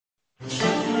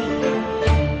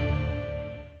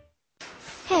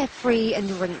Carefree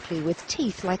and wrinkly, with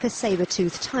teeth like a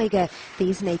saber-toothed tiger,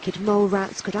 these naked mole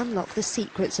rats could unlock the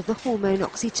secrets of the hormone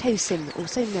oxytocin,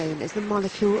 also known as the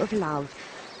molecule of love.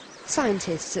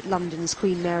 Scientists at London's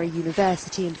Queen Mary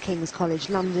University and King's College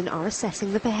London are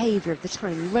assessing the behaviour of the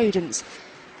tiny rodents.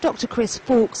 Dr. Chris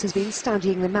Fawkes has been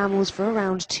studying the mammals for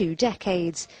around 2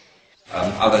 decades.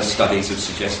 Other studies have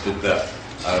suggested that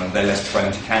they're less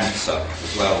prone to cancer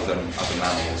as well than other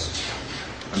mammals.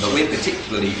 But we're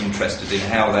particularly interested in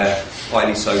how their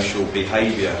highly social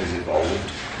behaviour has evolved,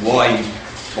 why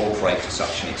cooperate to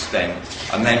such an extent,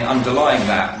 and then underlying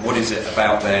that, what is it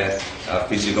about their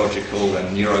physiological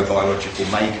and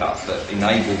neurobiological makeup that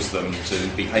enables them to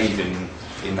behave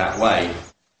in that way.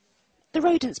 The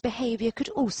rodents' behaviour could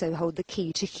also hold the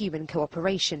key to human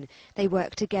cooperation. They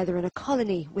work together in a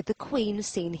colony, with the queen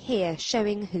seen here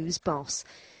showing who's boss.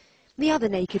 The other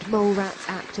naked mole rats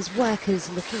act as workers,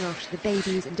 looking after the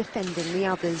babies and defending the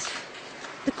others.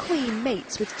 The queen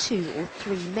mates with 2 or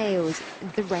 3 males,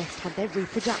 and the rest have their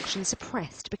reproduction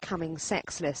suppressed, becoming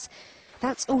sexless.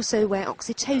 That's also where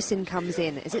oxytocin comes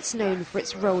in, as it's known for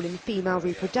its role in female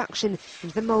reproduction,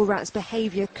 and the mole rat's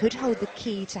behaviour could hold the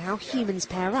key to how humans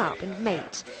pair up and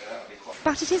mate.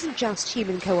 But it isn't just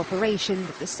human cooperation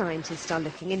that the scientists are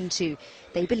looking into.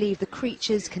 They believe the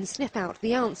creatures can sniff out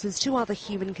the answers to other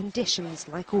human conditions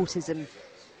like autism.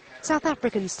 South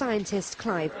African scientist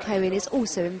Clive Cohen is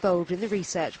also involved in the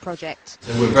research project.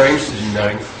 So we're very interested in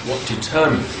knowing what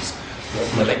determines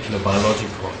what molecular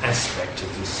biological aspect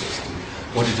of this system,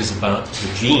 what it is about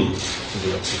the gene for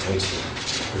the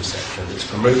oxytocin receptor, its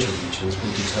promoter regions,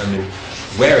 will determine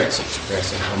where it's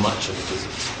expressed and how much of it is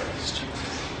expressed.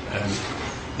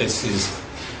 This is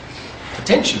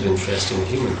potentially of interest in the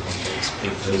human context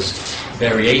because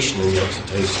variation in the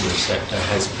oxytocin receptor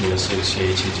has been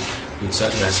associated with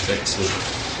certain aspects of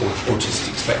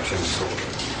autistic spectrum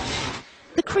disorder.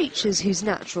 The creatures whose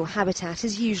natural habitat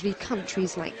is usually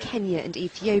countries like Kenya and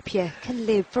Ethiopia can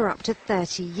live for up to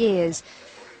 30 years.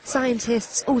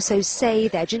 Scientists also say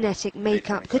their genetic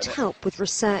makeup could help with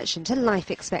research into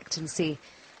life expectancy.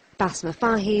 Basma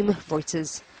Fahim,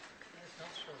 Reuters.